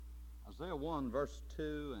Isaiah 1, verse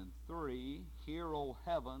 2 and 3, Hear, O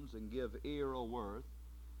heavens, and give ear, O earth,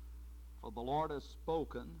 for the Lord has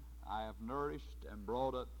spoken. I have nourished and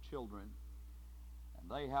brought up children,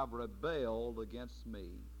 and they have rebelled against me.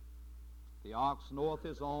 The ox knoweth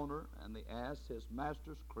his owner, and the ass his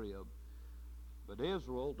master's crib. But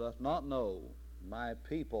Israel doth not know, my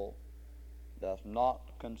people doth not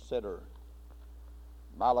consider.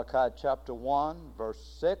 Malachi chapter 1,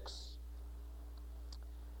 verse 6.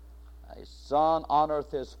 A son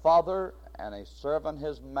honoreth his father, and a servant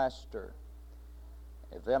his master.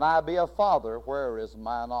 If then I be a father, where is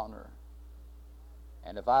mine honor?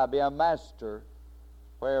 And if I be a master,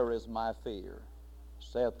 where is my fear?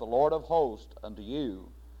 Saith the Lord of hosts unto you,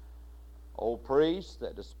 O priests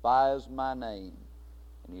that despise my name.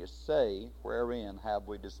 And ye say, wherein have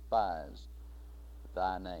we despised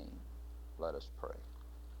thy name? Let us pray.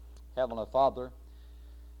 Heavenly Father,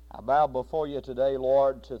 I bow before you today,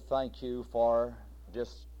 Lord, to thank you for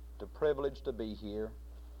just the privilege to be here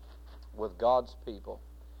with God's people,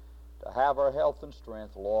 to have our health and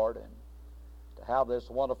strength, Lord, and to have this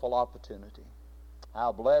wonderful opportunity.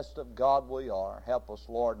 How blessed of God we are. Help us,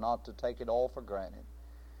 Lord, not to take it all for granted.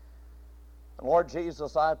 And Lord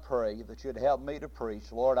Jesus, I pray that you'd help me to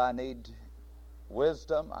preach. Lord, I need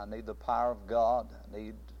wisdom. I need the power of God. I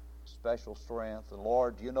need special strength. And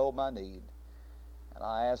Lord, you know my need. And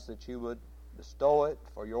I ask that you would bestow it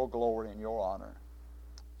for your glory and your honor.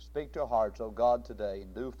 Speak to our hearts, O God, today,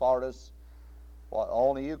 and do for us what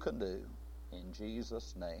only you can do. In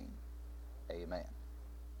Jesus' name, amen.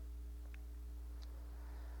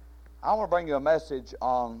 I want to bring you a message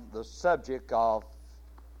on the subject of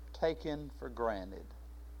taken for granted.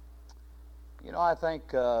 You know, I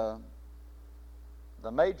think the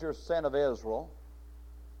major sin of Israel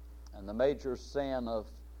and the major sin of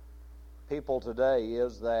people today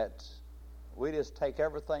is that we just take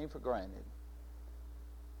everything for granted.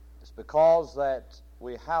 It's because that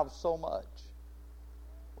we have so much,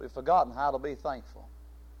 we've forgotten how to be thankful.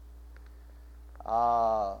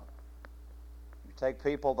 You take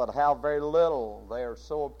people that have very little, they are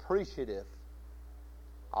so appreciative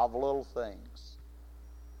of little things.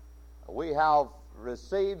 We have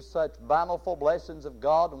received such bountiful blessings of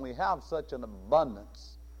God, and we have such an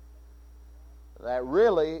abundance that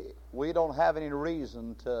really we don't have any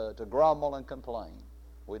reason to grumble and complain.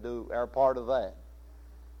 We do our part of that.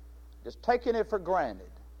 Just taking it for granted.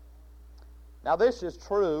 Now this is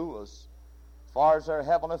true as far as our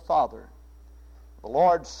Heavenly Father. The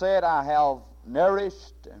Lord said, I have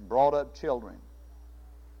nourished and brought up children,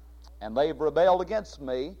 and they've rebelled against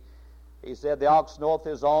me. He said, the ox knoweth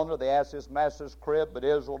his owner, the ass his master's crib, but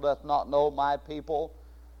Israel doth not know, my people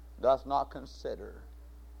doth not consider.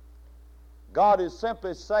 God is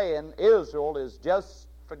simply saying, Israel has just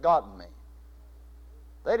forgotten me.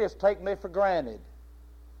 They just take me for granted.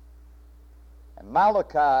 And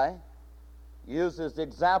Malachi uses the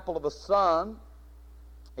example of a son.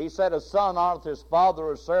 He said, a son honoreth his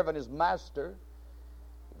father, a servant his master.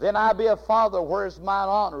 Then I be a father, where is mine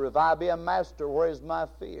honor? If I be a master, where is my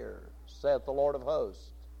fear? Saith the Lord of hosts.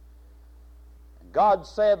 And God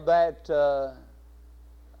said that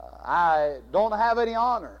I don't have any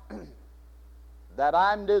honor. That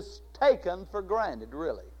I'm just taken for granted,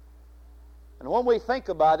 really. And when we think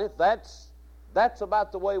about it, that's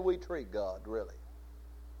about the way we treat God, really.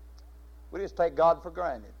 We just take God for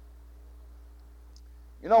granted.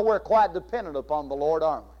 You know, we're quite dependent upon the Lord,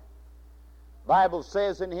 aren't we? The Bible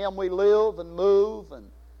says in Him we live and move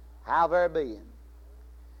and have our being.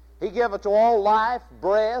 He giveth to all life,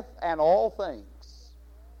 breath, and all things.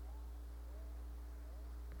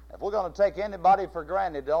 If we're going to take anybody for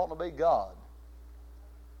granted, it ought to be God.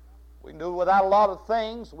 We can do without a lot of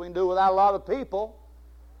things. We can do without a lot of people.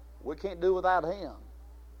 We can't do without Him.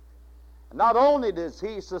 And not only does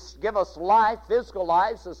He give us life, physical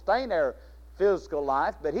life, sustain our physical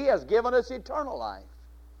life, but He has given us eternal life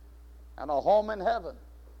and a home in heaven.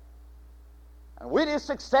 And we just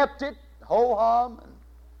accept it, ho-hum, and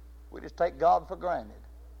we just take God for granted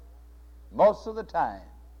most of the time.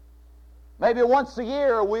 Maybe once a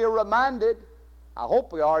year we are reminded, I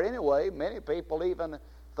hope we are anyway, many people even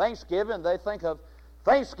Thanksgiving, they think of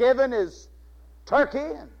Thanksgiving as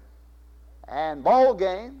turkey and ball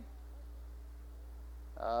game.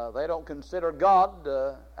 They don't consider God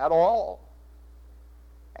at all.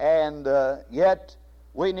 And yet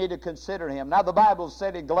we need to consider Him. Now the Bible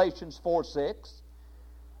said in Galatians 4:6,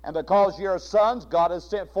 and because you are sons, God has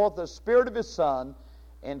sent forth the Spirit of His Son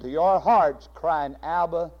into your hearts, crying,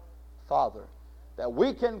 Abba, Father. That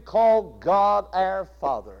we can call God our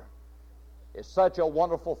Father is such a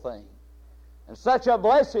wonderful thing and such a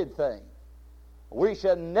blessed thing. We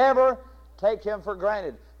should never take him for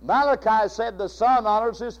granted. Malachi said the son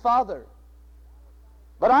honors his father.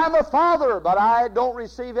 But I'm a father, but I don't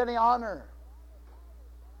receive any honor.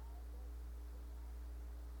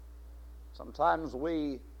 Sometimes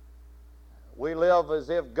we live as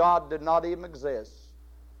if God did not even exist.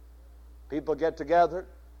 People get together.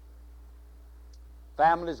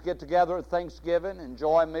 Families get together at Thanksgiving,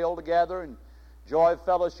 enjoy a meal together, enjoy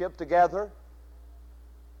fellowship together.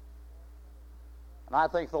 And I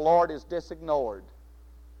think the Lord is disignored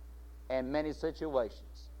in many situations.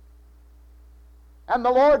 And the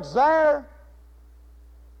Lord's there.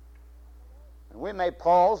 And we may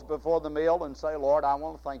pause before the meal and say, Lord, I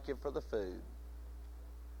want to thank you for the food.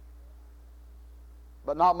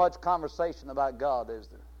 But not much conversation about God, is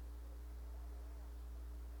there?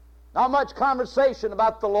 Not much conversation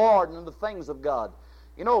about the Lord and the things of God.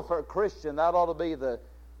 You know, for a Christian, that ought to be the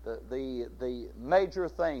major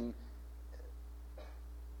thing.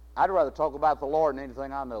 I'd rather talk about the Lord than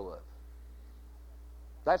anything I know of.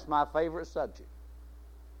 That's my favorite subject.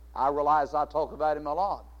 I realize I talk about Him a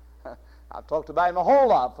lot. I've talked about Him a whole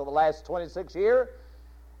lot for the last 26 years.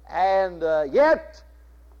 And yet,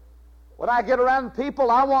 when I get around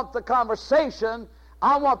people, I want the conversation.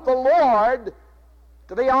 I want the Lord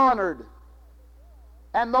to be honored.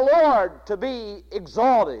 And the Lord to be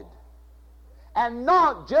exalted. And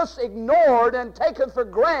not just ignored and taken for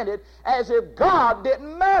granted as if God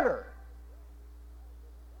didn't matter.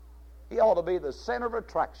 He ought to be the center of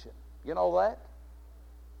attraction. You know that?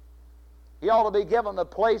 He ought to be given the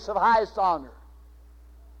place of highest honor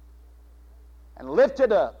and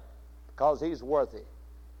lifted up because He's worthy.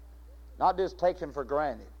 Not just taken for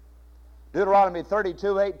granted. Deuteronomy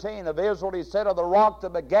 32:18 of Israel, He said, of the rock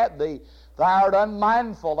that begat thee, thou art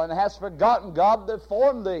unmindful and hast forgotten God that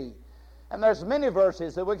formed thee. And there's many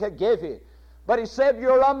verses that we could give you. But He said,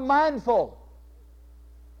 you're unmindful.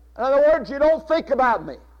 In other words, you don't think about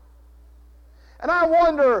me. And I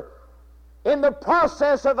wonder, in the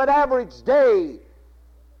process of an average day,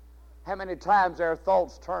 how many times our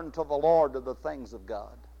thoughts turn to the Lord, to the things of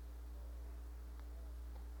God.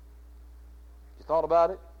 You thought about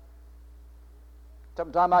it?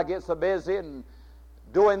 Sometimes I get so busy and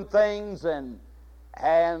doing things and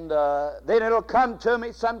then it'll come to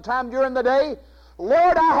me sometime during the day,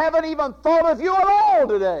 Lord, I haven't even thought of you at all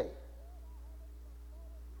today.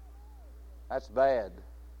 That's bad.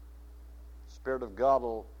 The Spirit of God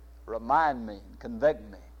will remind me and convict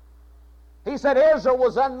me. He said Israel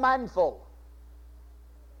was unmindful.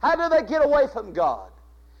 How did they get away from God?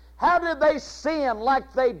 How did they sin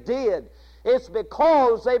like they did? It's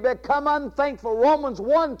because they become unthankful. Romans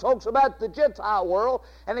 1 talks about the Gentile world,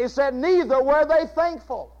 and he said neither were they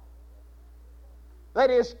thankful. They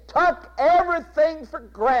just took everything for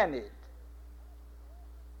granted.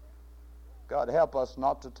 God help us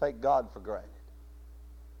not to take God for granted.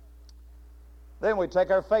 Then we take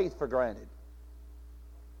our faith for granted.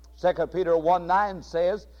 2 Peter 1:9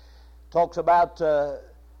 says, talks about the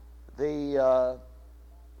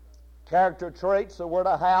character traits that we're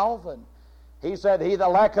to have, and he said, he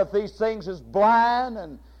that lacketh these things is blind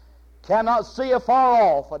and cannot see afar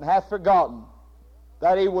off, and hath forgotten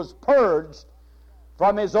that he was purged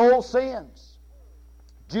from his old sins.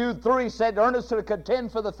 Jude 3 said, earnestly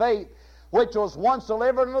contend for the faith which was once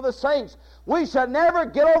delivered unto the saints. We should never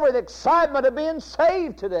get over the excitement of being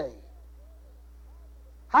saved today.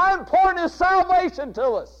 How important is salvation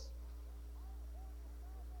to us?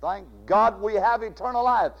 Thank God we have eternal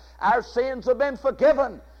life. Our sins have been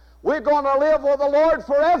forgiven. We're going to live with the Lord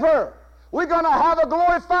forever. We're going to have a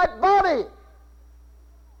glorified body.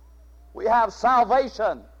 We have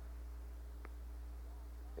salvation.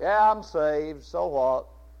 Yeah, I'm saved, so what?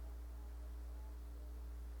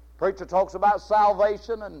 Preacher talks about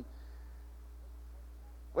salvation and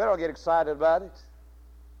we don't get excited about it.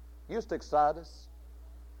 It used to excite us.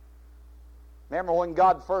 Remember when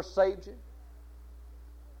God first saved you?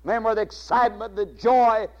 Remember the excitement, the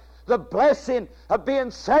joy, the blessing of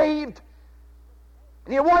being saved?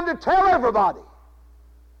 And you wanted to tell everybody.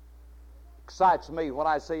 It excites me when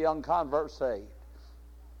I see young converts saved.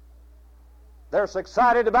 They're so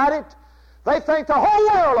excited about it, they think the whole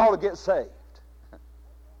world ought to get saved.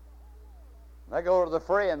 They go to the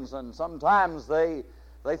friends, and sometimes they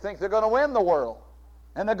think they're going to win the world.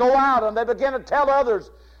 And they go out and they begin to tell others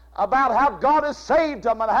about how God has saved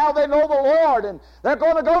them and how they know the Lord, and they're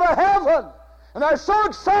going to go to heaven. And they're so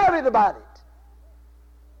excited about it.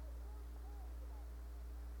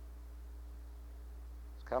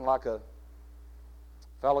 It's kind of like a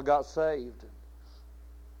fellow got saved. A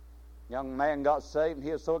young man got saved, and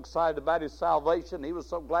he was so excited about his salvation. He was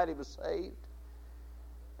so glad he was saved.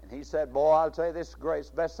 And he said, boy, I'll tell you, this is great. It's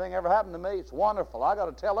the best thing ever happened to me. It's wonderful. I got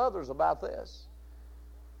to tell others about this.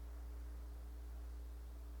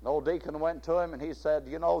 The old deacon went to him and he said,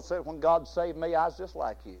 you know, when God saved me, I was just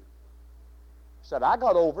like you. He said, I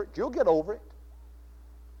got over it. You'll get over it.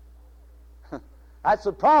 That's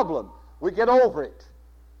the problem. We get over it.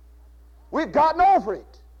 We've gotten over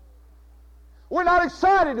it. We're not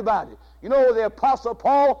excited about it. You know, the Apostle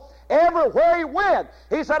Paul, everywhere he went,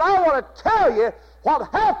 he said, I want to tell you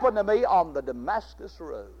what happened to me on the Damascus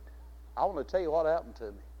Road. I want to tell you what happened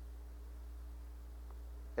to me.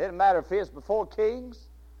 It didn't matter if he is before kings.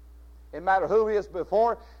 It didn't matter who he is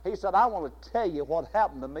before. He said, I want to tell you what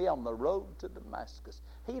happened to me on the road to Damascus.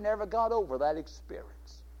 He never got over that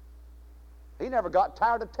experience. He never got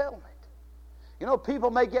tired of telling it. You know,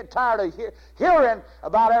 people may get tired of hearing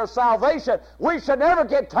about our salvation. We should never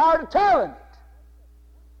get tired of telling it.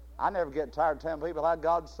 I never get tired of telling people how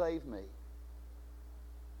God saved me.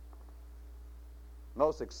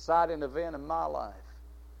 Most exciting event in my life,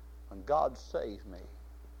 when God saved me.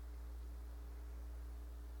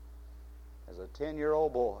 As a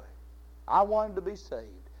 10-year-old boy, I wanted to be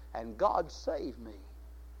saved, and God saved me.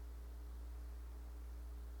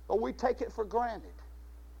 But we take it for granted.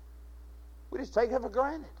 We just take it for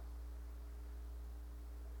granted.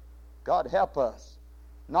 God help us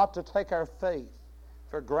not to take our faith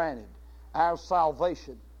for granted, our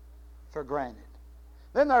salvation for granted.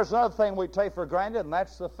 Then there's another thing we take for granted, and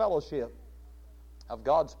that's the fellowship of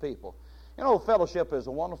God's people. You know, fellowship is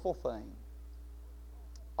a wonderful thing.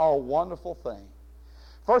 A wonderful thing.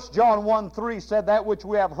 1 John 1:3 said, that which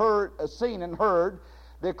we have seen and heard,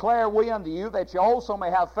 declare we unto you, that you also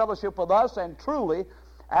may have fellowship with us. And truly,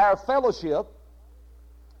 our fellowship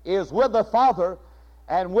is with the Father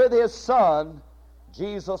and with His Son,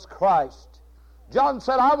 Jesus Christ. John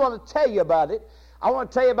said, I want to tell you about it. I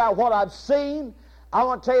want to tell you about what I've seen. I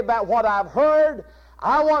want to tell you about what I've heard.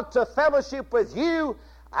 I want to fellowship with you.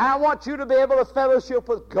 I want you to be able to fellowship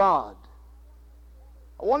with God.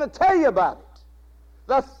 I want to tell you about it.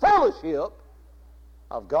 The fellowship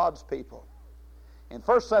of God's people. In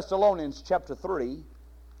 1 Thessalonians chapter 3,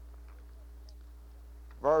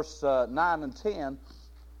 verse 9 and 10,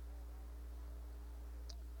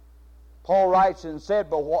 Paul writes and said,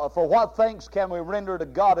 but for what thanks can we render to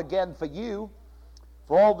God again for you,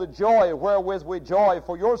 for all the joy wherewith we joy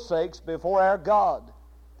for your sakes before our God,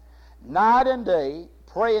 night and day,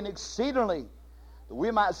 praying exceedingly, that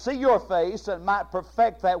we might see your face and might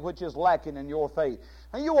perfect that which is lacking in your faith.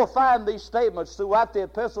 And you will find these statements throughout the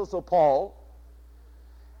epistles of Paul.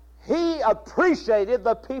 He appreciated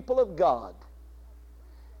the people of God.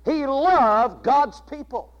 He loved God's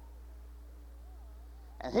people.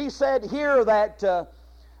 And he said here that the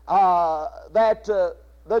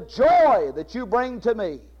joy that you bring to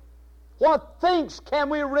me, what thanks can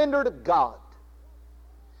we render to God?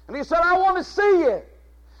 And he said, I want to see you.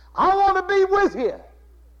 I want to be with you.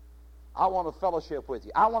 I want to fellowship with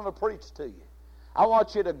you. I want to preach to you. I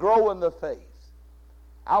want you to grow in the faith.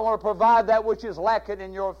 I want to provide that which is lacking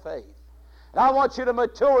in your faith. And I want you to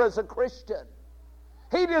mature as a Christian.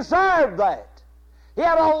 He desired that. He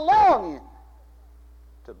had a longing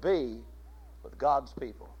to be with God's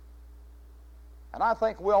people. And I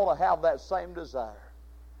think we ought to have that same desire.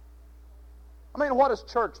 I mean, what does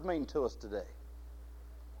church mean to us today?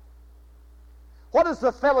 What does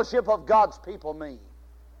the fellowship of God's people mean?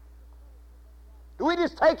 Do we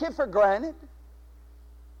just take it for granted?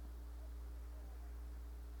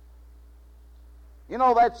 You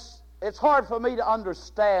know, it's hard for me to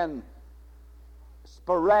understand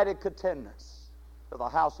sporadic attendance to the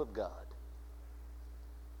house of God.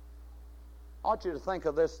 I want you to think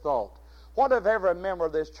of this thought. What if every member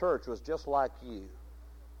of this church was just like you?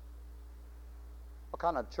 What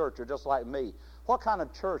kind of church, or just like me? What kind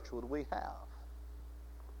of church would we have?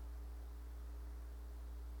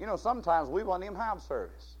 You know, sometimes we won't even have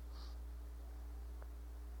service.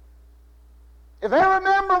 If every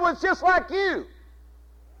member was just like you,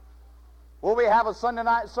 will we have a Sunday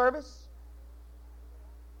night service?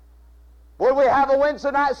 Will we have a Wednesday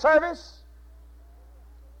night service?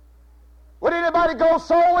 Would anybody go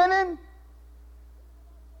soul winning?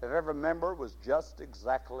 If every member was just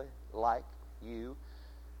exactly like you.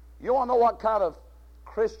 You want to know what kind of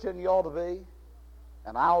Christian you ought to be?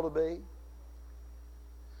 And I ought to be?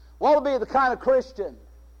 We ought to be the kind of Christian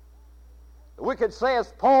that we could say,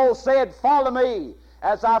 as Paul said, follow me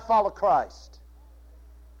as I follow Christ.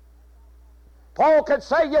 Paul could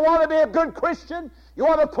say, you want to be a good Christian? You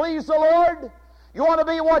want to please the Lord? You want to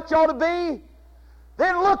be what you ought to be?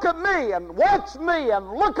 Then look at me and watch me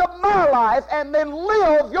and look at my life and then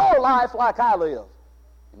live your life like I live.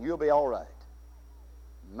 And you'll be all right.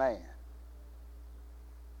 Man,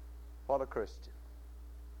 what a Christian.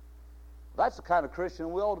 That's the kind of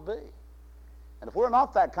Christian we ought to be. And if we're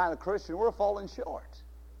not that kind of Christian, we're falling short.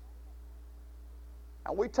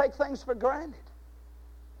 And we take things for granted.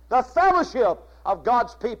 The fellowship of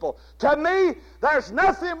God's people. To me, there's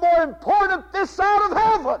nothing more important this side of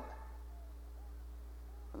heaven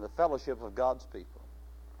than the fellowship of God's people.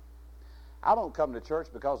 I don't come to church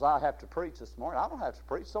because I have to preach this morning. I don't have to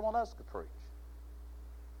preach. Someone else could preach.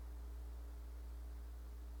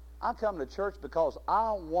 I come to church because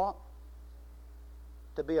I want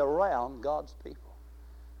to be around God's people.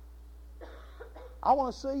 I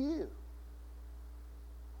want to see you.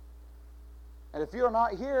 And if you're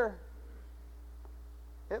not here,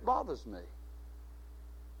 it bothers me.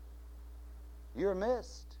 You're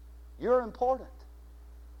missed. You're important.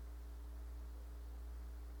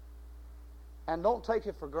 And don't take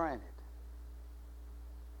it for granted.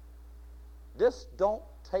 Just don't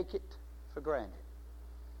take it for granted.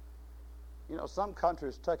 You know, some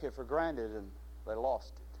countries took it for granted and they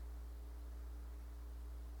lost it.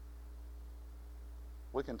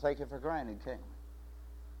 We can take it for granted, can't we?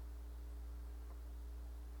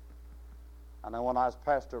 I know when I was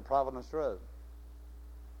pastor of Providence Road,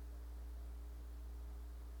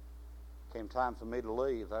 came time for me to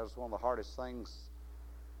leave. That was one of the hardest things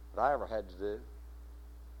that I ever had to do.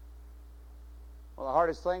 One of the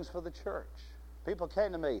hardest things for the church. People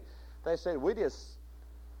came to me. They said, we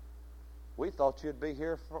thought you'd be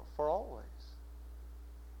here for always.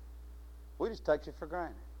 We just took you for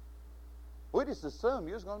granted. We just assumed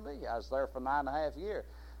you was going to be here. I was there for 9.5 years.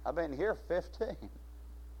 I've been here 15.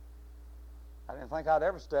 I didn't think I'd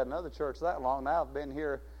ever stay at another church that long. Now I've been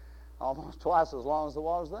here almost twice as long as I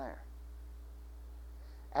was there.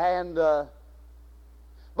 And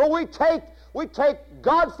but we take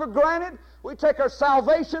God for granted. We take our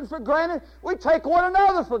salvation for granted. We take one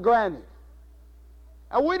another for granted.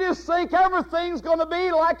 And we just think everything's going to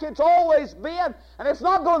be like it's always been, and it's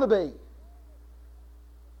not going to be.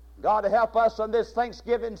 God help us in this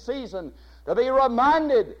Thanksgiving season to be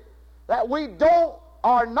reminded that we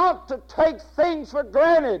are not to take things for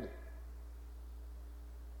granted,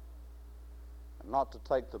 and not to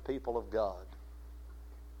take the people of God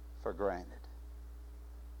for granted.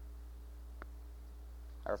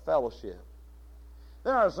 Our fellowship.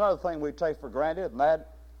 Then there's another thing we take for granted, and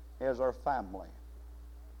that is our family.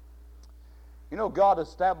 You know, God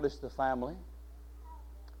established the family.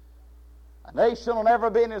 A nation will never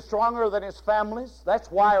be any stronger than its families. That's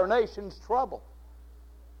why our nation's trouble.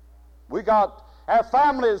 Our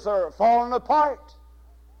families are falling apart.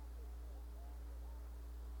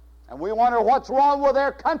 And we wonder what's wrong with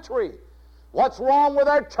our country. What's wrong with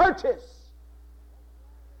our churches?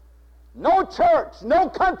 No church, no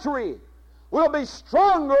country will be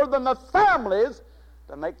stronger than the families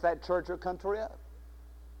that make that church or country up.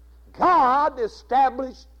 God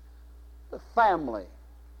established the family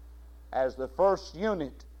as the first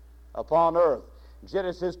unit upon earth. In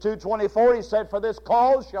Genesis 2:24, he said, "For this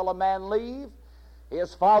cause shall a man leave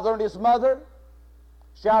his father and his mother,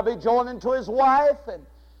 shall be joined unto his wife,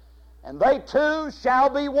 and they two shall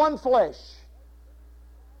be one flesh."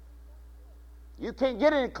 You can't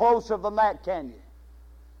get any closer than that, can you?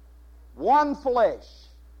 One flesh.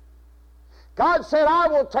 God said, "I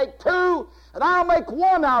will take two and I'll make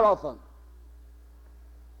one out of them."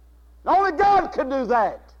 And only God can do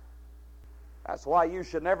that. That's why you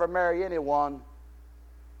should never marry anyone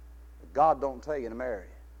that God don't tell you to marry.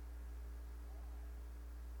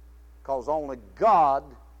 Because only God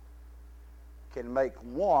can make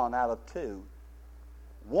one out of two.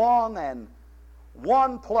 One and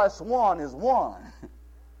one plus one is one.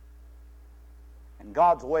 And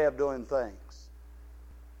God's way of doing things.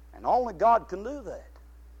 And only God can do that.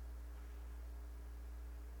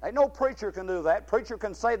 Ain't no preacher can do that. Preacher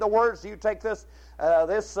can say the words, you take this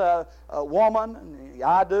woman, and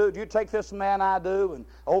I do. You take this man, I do. And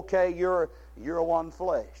okay, you're one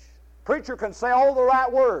flesh. Preacher can say all the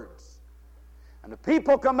right words. And the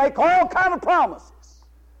people can make all kind of promises.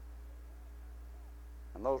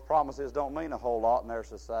 And those promises don't mean a whole lot in their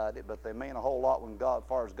society, but they mean a whole lot as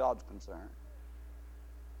far as God's concerned.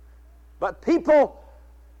 But people,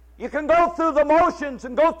 you can go through the motions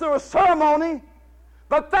and go through a ceremony,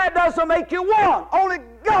 but that doesn't make you one. Only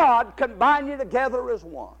God can bind you together as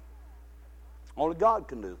one. Only God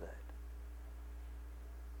can do that.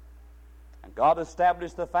 And God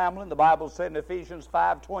established the family. The Bible said in Ephesians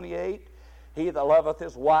 5:28, "He that loveth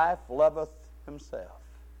his wife loveth himself."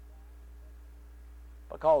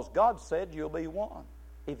 Because God said you'll be one.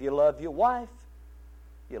 If you love your wife,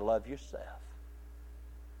 you love yourself.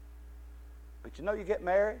 But you know, you get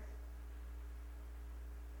married,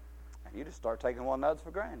 You just start taking one another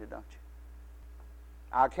for granted, don't you?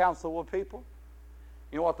 I counsel with people.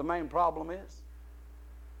 You know what the main problem is?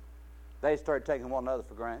 They start taking one another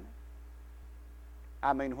for granted.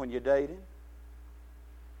 I mean, when you're dating,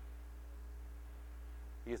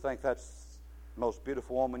 you think that's the most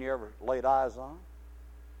beautiful woman you ever laid eyes on.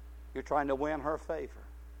 You're trying to win her favor.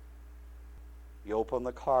 You open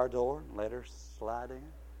the car door and let her slide in.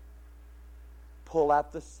 Pull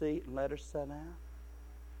out the seat and let her sit down.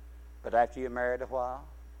 But after you're married a while,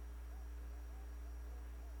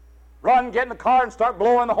 run, get in the car and start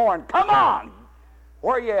blowing the horn. Come on!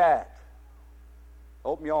 Where are you at?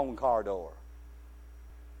 Open your own car door.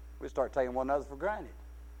 We start taking one another for granted.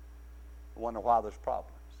 We wonder why there's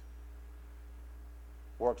problems.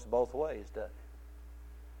 Works both ways, doesn't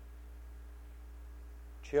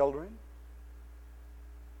it? Children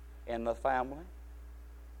in the family.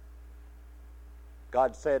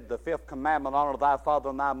 God said, the fifth commandment, honor thy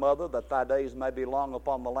father and thy mother, that thy days may be long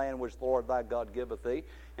upon the land which the Lord thy God giveth thee.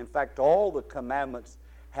 In fact, all the commandments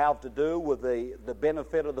have to do with the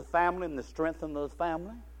benefit of the family and the strength of the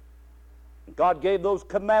family. God gave those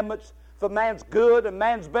commandments for man's good and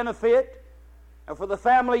man's benefit and for the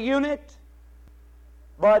family unit.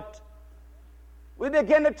 But we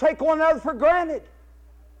begin to take one another for granted.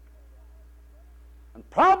 And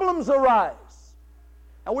problems arise.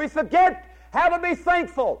 And we forget how to be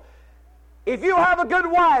thankful. If you have a good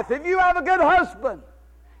wife, if you have a good husband,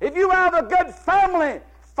 if you have a good family,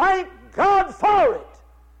 thank God for it.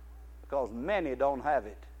 Because many don't have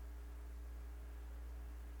it.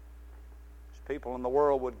 People in the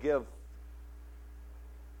world would give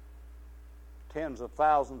tens of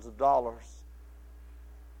thousands of dollars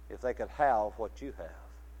if they could have what you have.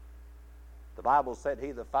 The Bible said,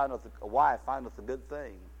 he that findeth a wife findeth a good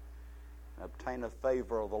thing and obtaineth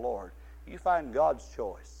favor of the Lord. You find God's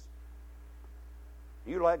choice.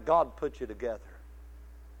 You let God put you together,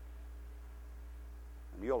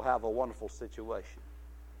 and you'll have a wonderful situation.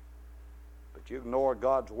 But you ignore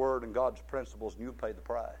God's word and God's principles, and you pay the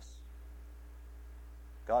price.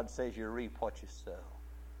 God says you reap what you sow.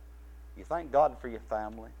 You thank God for your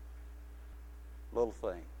family. Little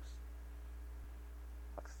things.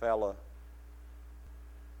 Like a fella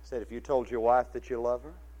said, if you told your wife that you love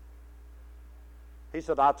her, he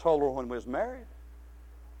said, I told her when we was married.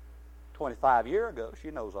 25 years ago, she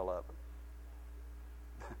knows I love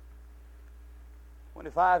her.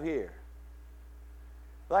 25 years.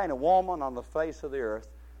 There ain't a woman on the face of the earth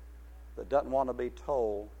that doesn't want to be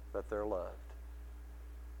told that they're loved.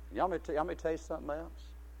 You want me to tell you something else?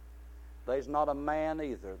 There's not a man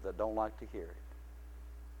either that don't like to hear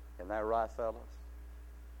it. Isn't that right, fellas?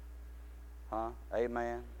 Huh?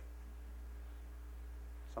 Amen?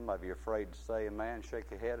 Some of you are afraid to say amen,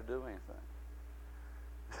 shake your head, or do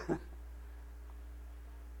anything.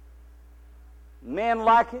 Men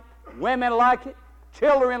like it, women like it,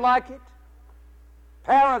 children like it,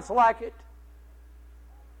 parents like it.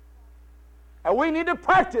 And we need to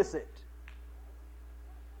practice it.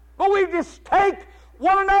 But we just take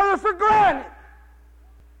one another for granted.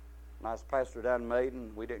 When I was pastor down in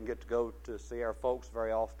Maiden, we didn't get to go to see our folks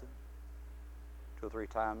very often. 2 or 3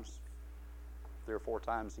 times, 3 or 4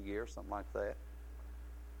 times a year, something like that.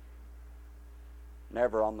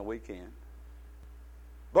 Never on the weekend.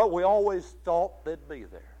 But we always thought they'd be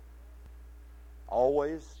there.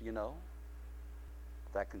 Always, you know.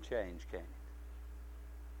 That can change, can't it?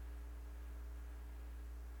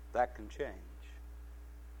 That can change.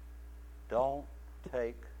 Don't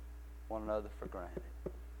take one another for granted.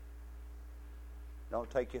 Don't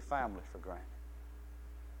take your family for granted.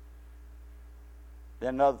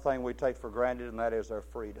 Then another thing we take for granted, and that is our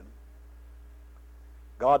freedom.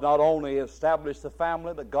 God not only established the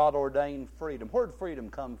family, but God ordained freedom. Where did freedom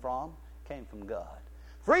come from? It came from God.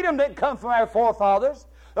 Freedom didn't come from our forefathers.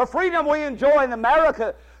 The freedom we enjoy in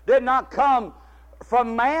America did not come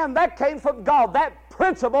from man. That came from God. That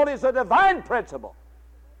principle is a divine principle.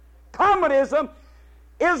 Communism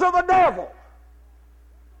is of the devil.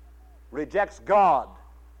 Rejects God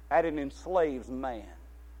and it enslaves man.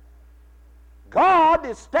 God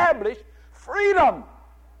established freedom.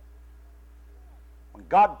 When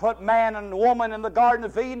God put man and woman in the Garden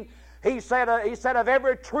of Eden, He said of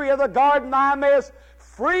every tree of the garden thou mayest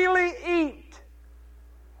freely eat.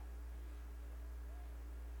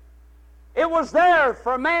 It was there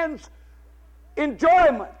for man's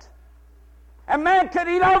enjoyment. And man could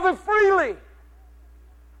eat of it freely.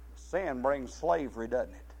 Sin brings slavery,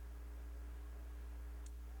 doesn't it?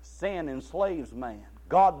 Sin enslaves man.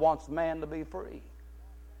 God wants man to be free.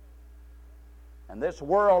 And this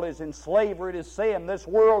world is in slavery to sin. This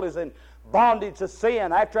world is in bondage to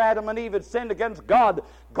sin. After Adam and Eve had sinned against God,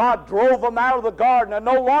 God drove them out of the garden, and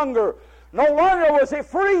no longer was it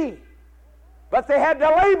free. But they had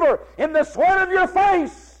to labor in the sweat of your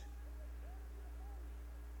face.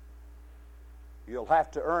 You'll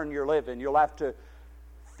have to earn your living. You'll have to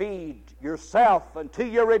feed yourself until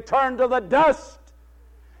you return to the dust.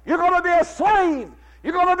 You're going to be a slave.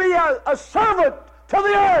 You're going to be a servant to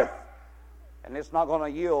the earth. And it's not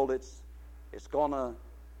going to yield. It's going to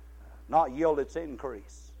not yield its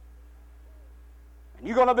increase. And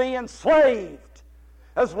you're going to be enslaved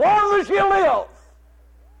as long as you live.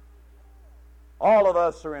 All of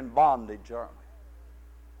us are in bondage, aren't we?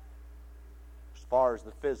 As far as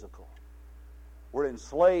the physical. We're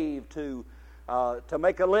enslaved to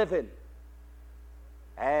make a living.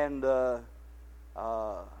 And to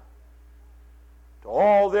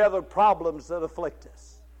all the other problems that afflict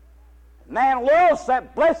us. Man loves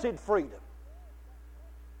that blessed freedom.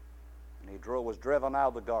 And he was driven out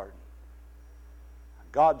of the garden.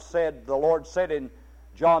 The Lord said in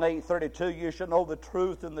John 8:32, you shall know the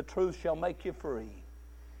truth, and the truth shall make you free.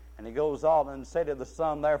 And he goes on and said to the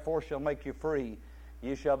Son, therefore shall make you free.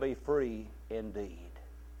 You shall be free indeed.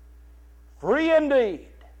 Free indeed.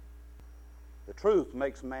 The truth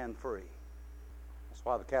makes man free. That's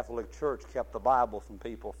why the Catholic Church kept the Bible from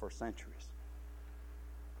people for centuries.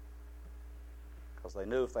 Because they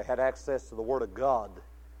knew if they had access to the Word of God,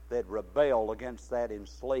 they'd rebel against that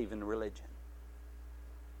enslaving religion.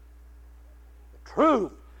 The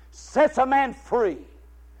truth sets a man free.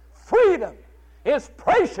 Freedom is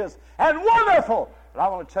precious and wonderful. But I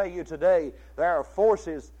want to tell you today, there are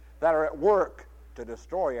forces that are at work to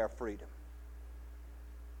destroy our freedom,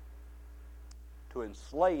 to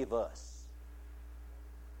enslave us.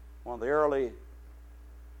 One of the early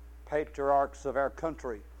patriarchs of our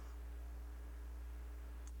country,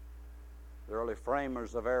 the early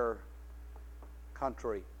framers of our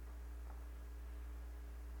country,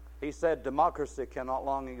 he said democracy cannot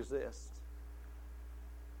long exist.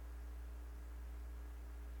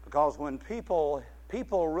 Because when people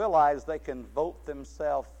realize they can vote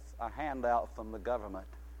themselves a handout from the government,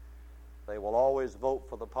 they will always vote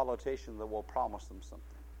for the politician that will promise them something.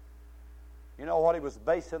 You know what he was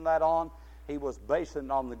basing that on? He was basing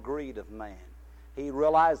it on the greed of man. He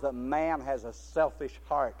realized that man has a selfish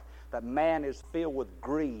heart, that man is filled with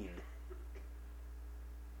greed.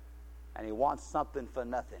 And he wants something for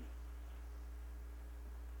nothing.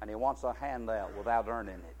 And he wants a handout without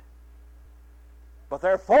earning it. But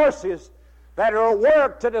there are forces that are at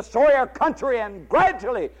work to destroy our country, and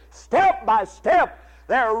gradually, step by step,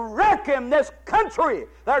 they're wrecking this country.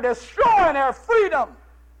 They're destroying our freedom.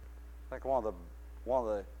 I think one of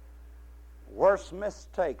the worst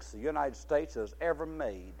mistakes the United States has ever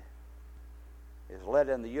made is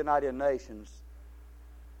letting the United Nations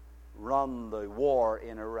run the war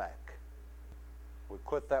in Iraq. We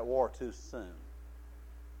quit that war too soon.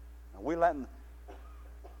 And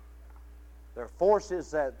there are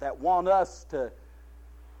forces that want us to,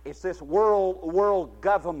 it's this world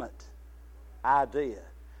government idea,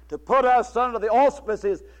 to put us under the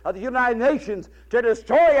auspices of the United Nations to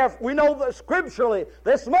destroy we know that scripturally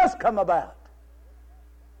this must come about.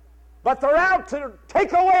 But they're out to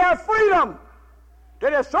take away our freedom, to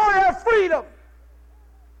destroy our freedom.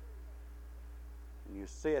 And you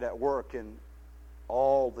see it at work in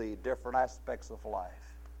all the different aspects of life.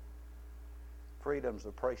 Freedom's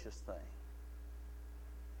a precious thing.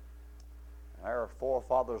 Our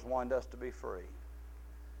forefathers wanted us to be free.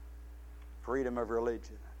 Freedom of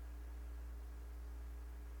religion.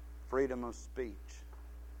 Freedom of speech.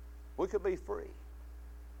 We could be free.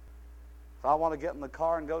 If I want to get in the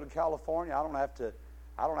car and go to California, I don't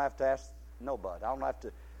have to ask nobody. I don't have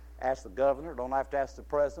to ask the governor. Don't have to ask the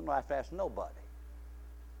president. Don't have to ask nobody.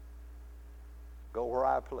 Go where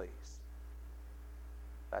I please.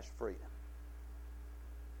 That's freedom.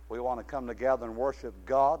 We want to come together and worship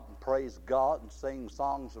God and praise God and sing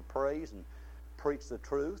songs of praise and preach the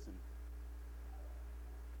truth and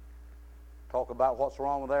talk about what's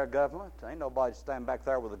wrong with our government. Ain't nobody standing back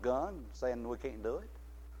there with a gun saying we can't do it.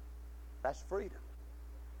 That's freedom.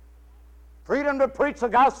 Freedom to preach the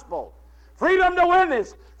gospel. Freedom to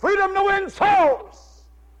witness. Freedom to win souls.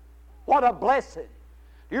 What a blessing.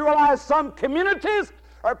 Do you realize some communities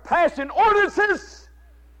are passing ordinances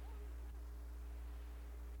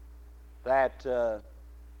that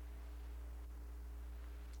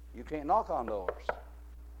you can't knock on doors.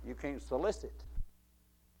 You can't solicit.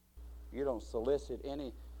 You don't solicit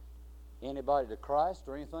anybody to Christ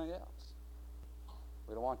or anything else.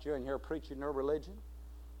 We don't want you in here preaching your religion.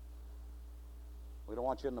 We don't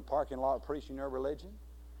want you in the parking lot preaching your religion.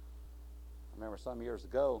 I remember some years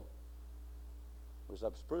ago, I was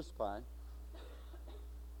up Spruce Pine.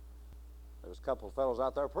 There was a couple of fellows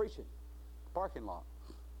out there preaching in the parking lot.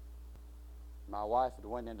 My wife had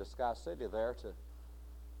went into Sky City there to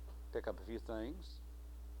pick up a few things.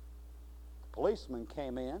 The policeman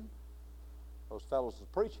came in. Those fellows was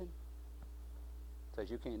preaching. Says,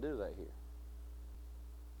 you can't do that here.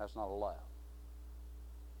 That's not allowed.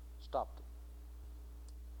 Stopped them.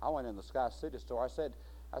 I went in the Sky City store. I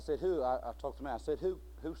said, who? I talked to the man. I said, who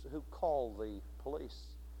called the police?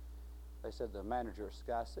 They said, the manager of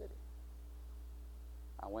Sky City.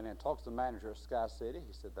 I went in and talked to the manager of Sky City.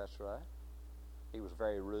 He said, that's right. He was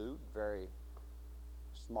very rude, very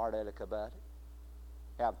smart-aleck about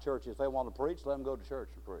it. Have churches, if they want to preach, let them go to church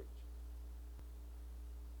and preach.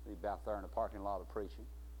 He'd be out there in the parking lot of preaching.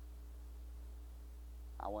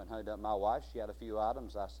 I went and hugged up my wife. She had a few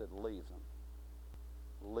items. I said, leave them.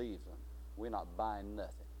 Leave them. We're not buying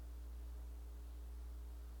nothing.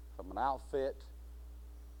 From an outfit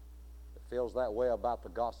that feels that way about the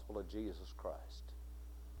gospel of Jesus Christ.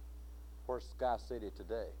 Where's Sky City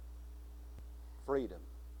today? Freedom.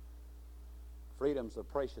 Freedom's a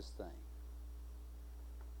precious thing.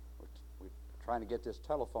 We're trying to get this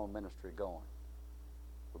telephone ministry going.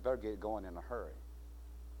 We better get it going in a hurry.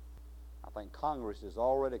 I think Congress is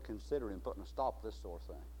already considering putting a stop to this sort of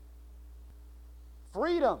thing.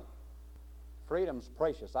 Freedom. Freedom's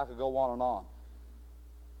precious. I could go on and on.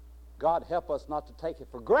 God help us not to take it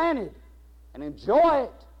for granted and enjoy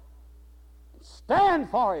it and stand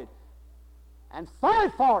for it and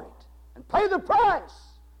fight for it and pay the price.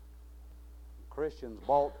 Christians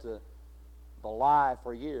bought the lie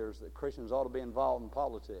for years that Christians ought to be involved in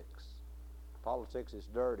politics. Politics is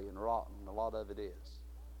dirty and rotten, a lot of it is.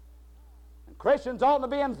 And Christians ought to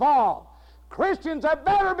be involved. Christians had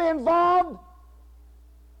better be involved,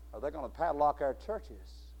 or they're going to padlock our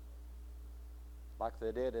churches like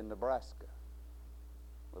they did in Nebraska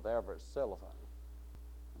with Everett Sullivan.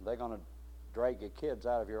 And they're going to drag your kids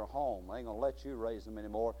out of your home. They ain't going to let you raise them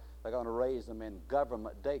anymore. They're going to raise them in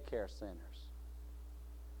government daycare centers.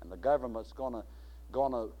 And the government's going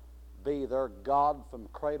to be their God from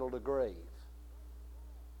cradle to grave.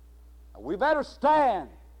 Now, we better stand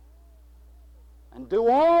and do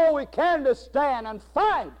all we can to stand and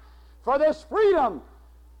fight for this freedom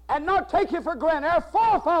and not take it for granted. Our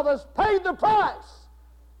forefathers paid the price.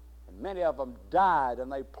 And many of them died,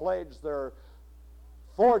 and they pledged their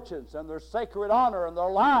fortunes and their sacred honor and their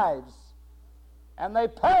lives. And they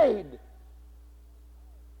paid.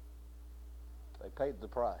 They paid the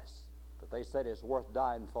price. But they said it's worth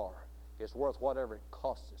dying for. It's worth whatever it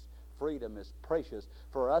costs us. Freedom is precious.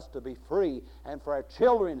 For us to be free and for our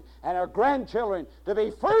children and our grandchildren to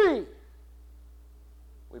be free,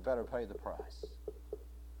 we better pay the price.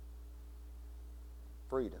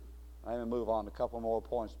 Freedom. Let me move on to a couple more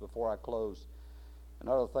points before I close.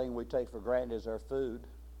 Another thing we take for granted is our food.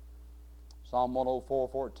 Psalm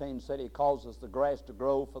 104:14 said, He causes the grass to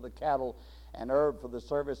grow for the cattle and herb for the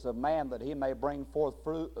service of man, that he may bring forth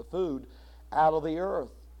food out of the earth.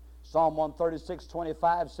 Psalm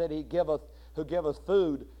 136:25 said, He who giveth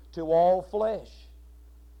food to all flesh.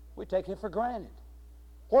 We take it for granted.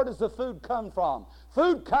 Where does the food come from?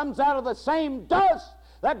 Food comes out of the same dust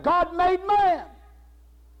that God made man.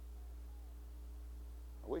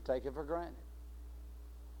 We take it for granted.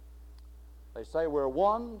 They say we're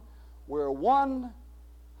one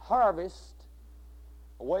harvest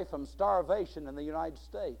away from starvation in the United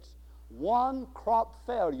States. One crop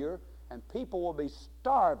failure and people will be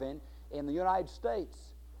starving in the United States.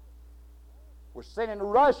 We're sending to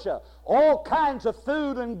Russia all kinds of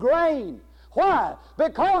food and grain. Why?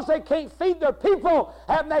 Because they can't feed their people,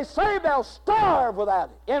 and they say they'll starve without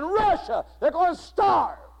it. In Russia, they're going to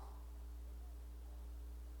starve.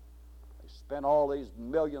 They spend all these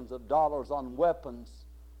millions of dollars on weapons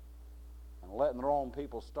and letting their own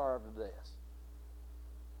people starve to death.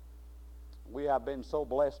 We have been so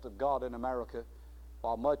blessed of God in America.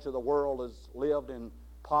 While much of the world has lived in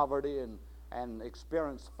poverty and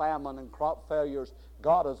experienced famine and crop failures,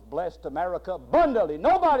 God has blessed America abundantly.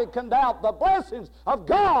 Nobody can doubt the blessings of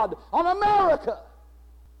God on America.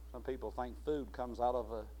 Some people think food comes out of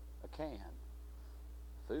a can.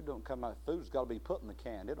 Food don't come out. Food's got to be put in the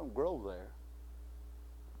can. It don't grow there.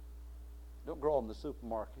 It don't grow in the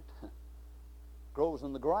supermarket. It grows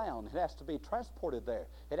in the ground. It has to be transported there.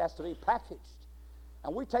 It has to be packaged.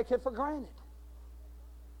 And we take it for granted.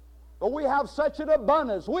 But we have such an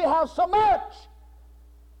abundance. We have so much.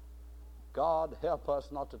 God help us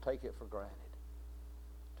not to take it for granted.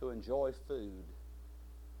 To enjoy food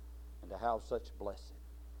and to have such blessing.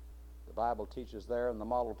 The Bible teaches there in the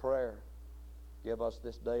model prayer, give us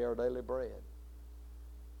this day our daily bread.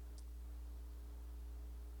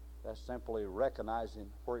 That's simply recognizing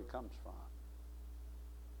where it comes from.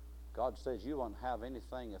 God says you won't have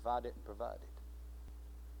anything if I didn't provide it.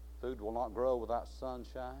 Food will not grow without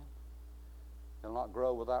sunshine. It will not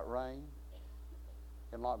grow without rain.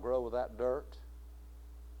 It will not grow without dirt.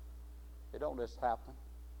 It don't just happen.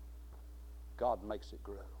 God makes it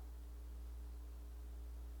grow.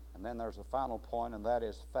 And then there's a final point, and that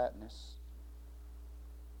is fatness.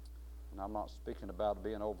 And I'm not speaking about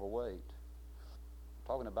being overweight. I'm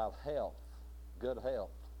talking about health, good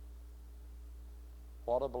health.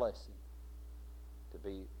 What a blessing to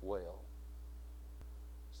be well.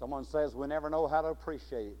 Someone says we never know how to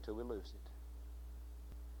appreciate it till we lose it.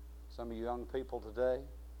 Some of you young people today,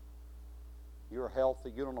 you're healthy.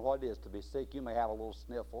 You don't know what it is to be sick. You may have a little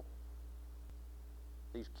sniffle.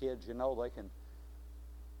 These kids, you know, they can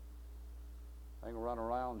run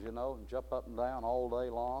around, you know, and jump up and down all day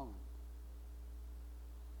long.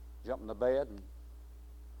 Jump in the bed, and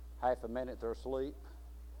half a minute they're asleep.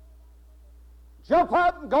 Jump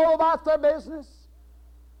up and go about their business.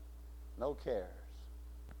 No cares.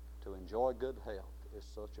 To enjoy good health is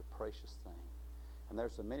such a precious thing. And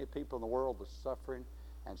there's so many people in the world that's suffering,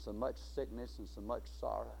 and so much sickness and so much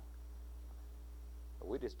sorrow. But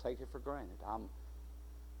we just take it for granted. I'm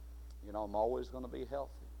always going to be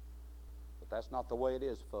healthy. But that's not the way it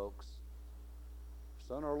is, folks.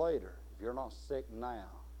 Sooner or later, if you're not sick now,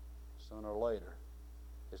 sooner or later,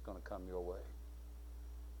 it's going to come your way.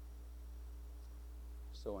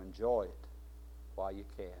 So enjoy it while you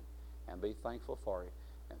can, and be thankful for it.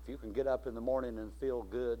 And if you can get up in the morning and feel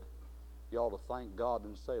good, you ought to thank God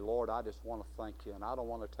and say, Lord, I just want to thank you, and I don't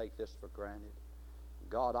want to take this for granted.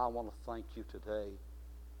 God, I want to thank you today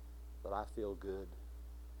that I feel good.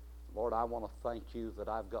 Lord, I want to thank you that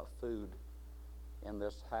I've got food in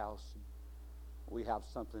this house. We have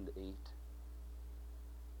something to eat.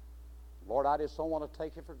 Lord, I just don't want to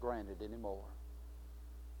take it for granted anymore.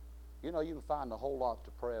 You know, you can find a whole lot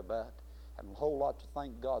to pray about and a whole lot to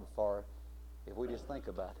thank God for if we just think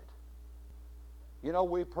about it. You know,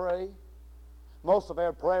 we pray. Most of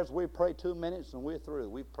our prayers, we pray 2 minutes and we're through.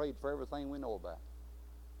 We've prayed for everything we know about.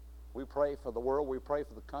 We pray for the world. We pray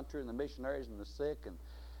for the country and the missionaries and the sick.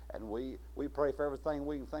 And we pray for everything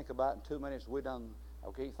we can think about. In 2 minutes, we're done.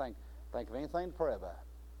 Okay, think of anything to pray about.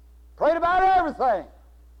 Prayed about everything.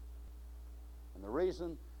 And the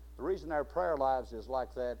reason our prayer lives is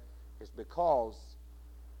like that is because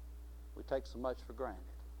we take so much for granted.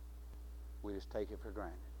 We just take it for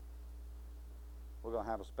granted. We're going to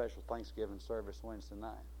have a special Thanksgiving service Wednesday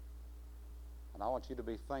night. And I want you to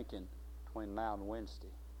be thinking between now and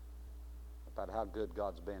Wednesday about how good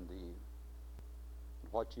God's been to you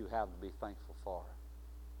and what you have to be thankful for,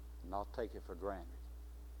 and not take it for granted.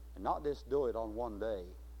 And not just do it on one day,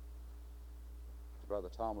 as Brother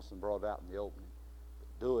Thomason brought out in the opening,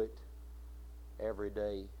 but do it every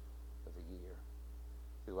day of the year,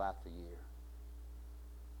 throughout the year.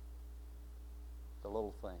 The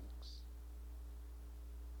little things,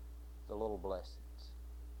 the little blessings.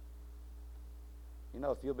 You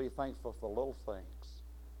know, if you'll be thankful for little things,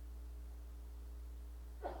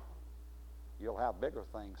 you'll have bigger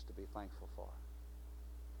things to be thankful for.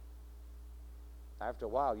 After a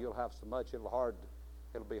while, you'll have so much,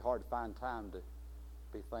 it'll be hard to find time to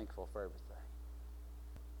be thankful for everything.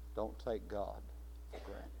 Don't take God for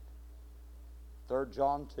granted. 3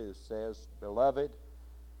 John 2 says, Beloved,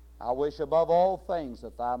 I wish above all things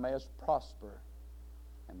that thou mayest prosper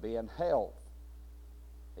and be in health,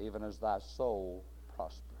 even as thy soul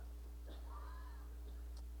prospereth.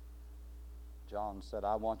 John said,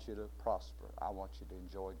 I want you to prosper. I want you to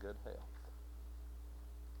enjoy good health.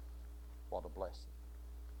 What a blessing.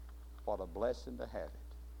 What a blessing to have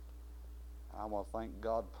it. I want to thank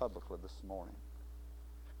God publicly this morning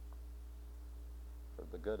for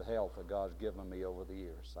the good health that God's given me over the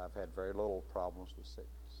years. I've had very little problems with sickness.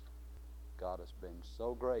 God has been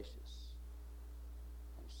so gracious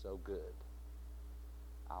and so good.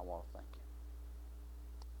 I want to thank Him.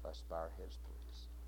 Let's bow our heads, please.